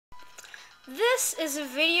This is a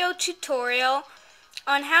video tutorial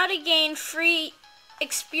on how to gain free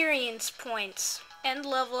experience points and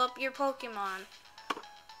level up your Pokemon.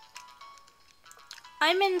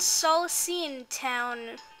 I'm in Solacean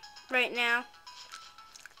Town right now.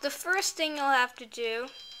 The first thing you'll have to do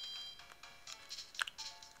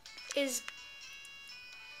is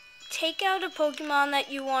take out a Pokemon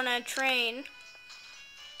that you want to train.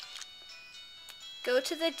 Go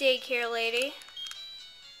to the daycare lady.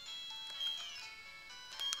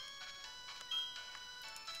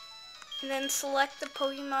 And then select the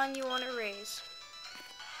Pokemon you want to raise.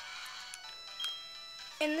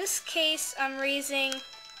 In this case, I'm raising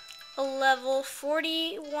a level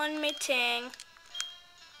 41 Metang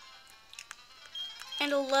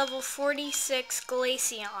and a level 46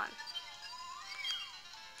 Glaceon.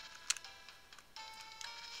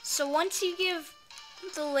 So once you give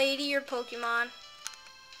the lady your Pokemon,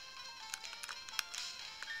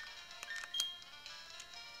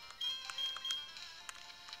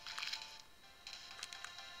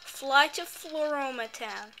 fly to Floaroma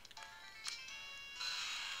Town.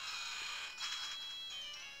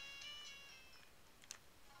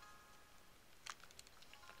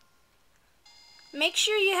 Make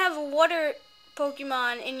sure you have a water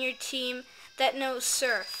Pokemon in your team that knows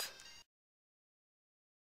Surf.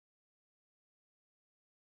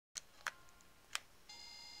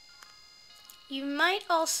 You might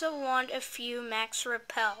also want a few Max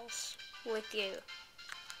Repels with you.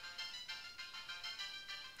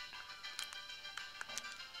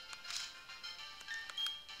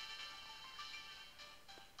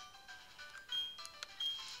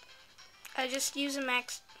 I just used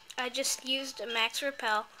a Max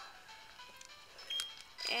Repel,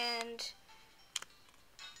 and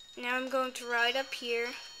now I'm going to ride up here.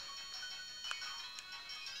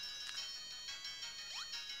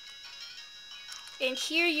 And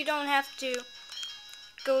here you don't have to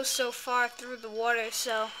go so far through the water,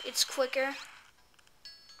 so it's quicker.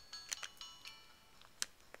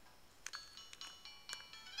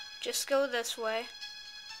 Just go this way,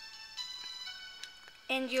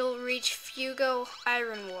 and you'll reach Fugo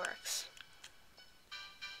Ironworks.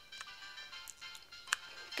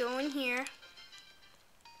 Go in here.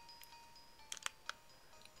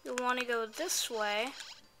 You'll want to go this way.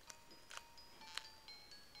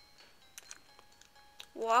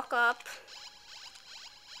 Walk up.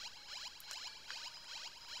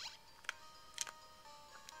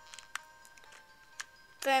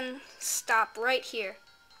 Then stop right here.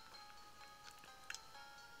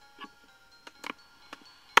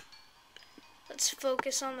 Let's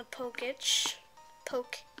focus on the Pokétch,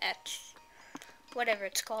 whatever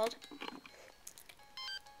it's called.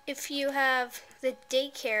 If you have the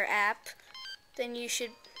daycare app, then you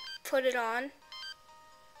should put it on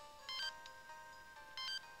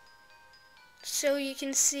so you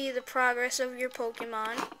can see the progress of your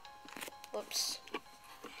Pokemon. Whoops.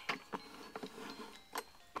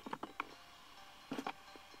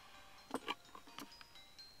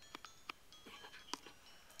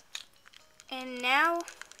 And now,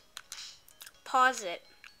 pause it.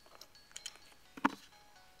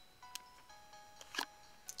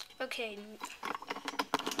 Okay.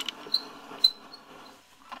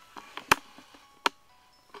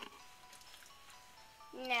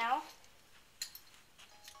 Now,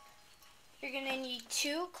 you're going to need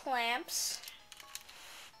 2 clamps.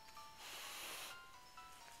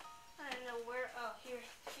 I don't know where, oh,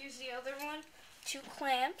 here's the other one. 2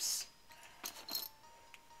 clamps.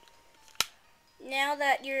 Now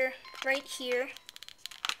that you're right here,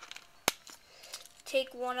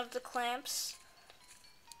 take one of the clamps,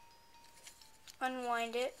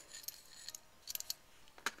 unwind it,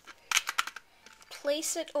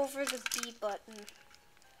 place it over the B button.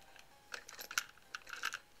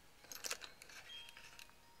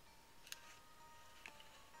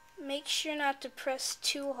 Make sure not to press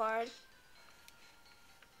too hard.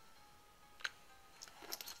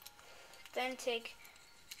 Then take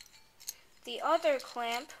the other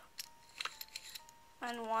clamp,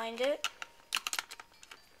 unwind it,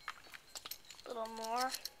 a little more,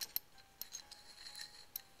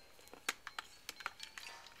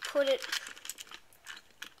 put it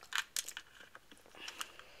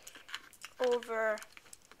over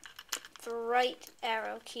the right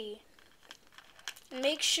arrow key.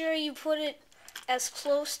 Make sure you put it as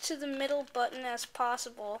close to the middle button as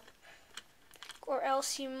possible, or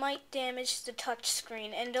else you might damage the touch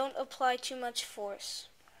screen, and don't apply too much force.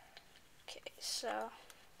 Okay, so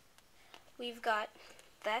we've got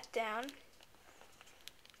that down.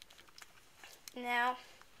 Now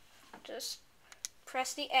just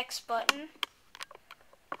press the X button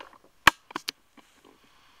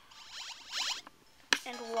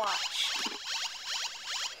and watch.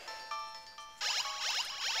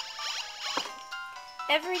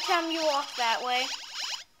 Every time you walk that way,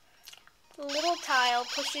 the little tile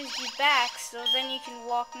pushes you back, so then you can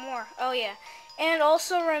walk more. Oh yeah, and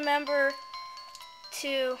also remember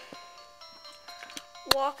to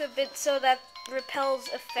walk a bit so that repel's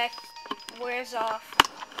effect wears off.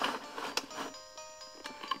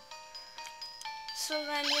 So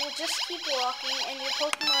then you'll just keep walking and your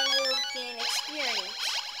Pokemon will gain experience.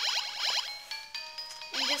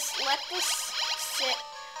 And just let this sit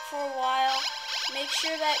for a while. Make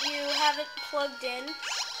sure that you have it plugged in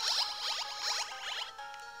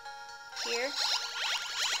here.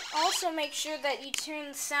 Also make sure that you turn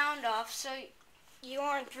the sound off so you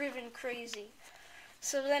aren't driven crazy.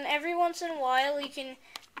 So then every once in a while you can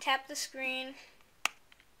tap the screen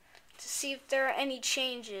to see if there are any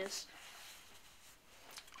changes.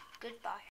 Goodbye.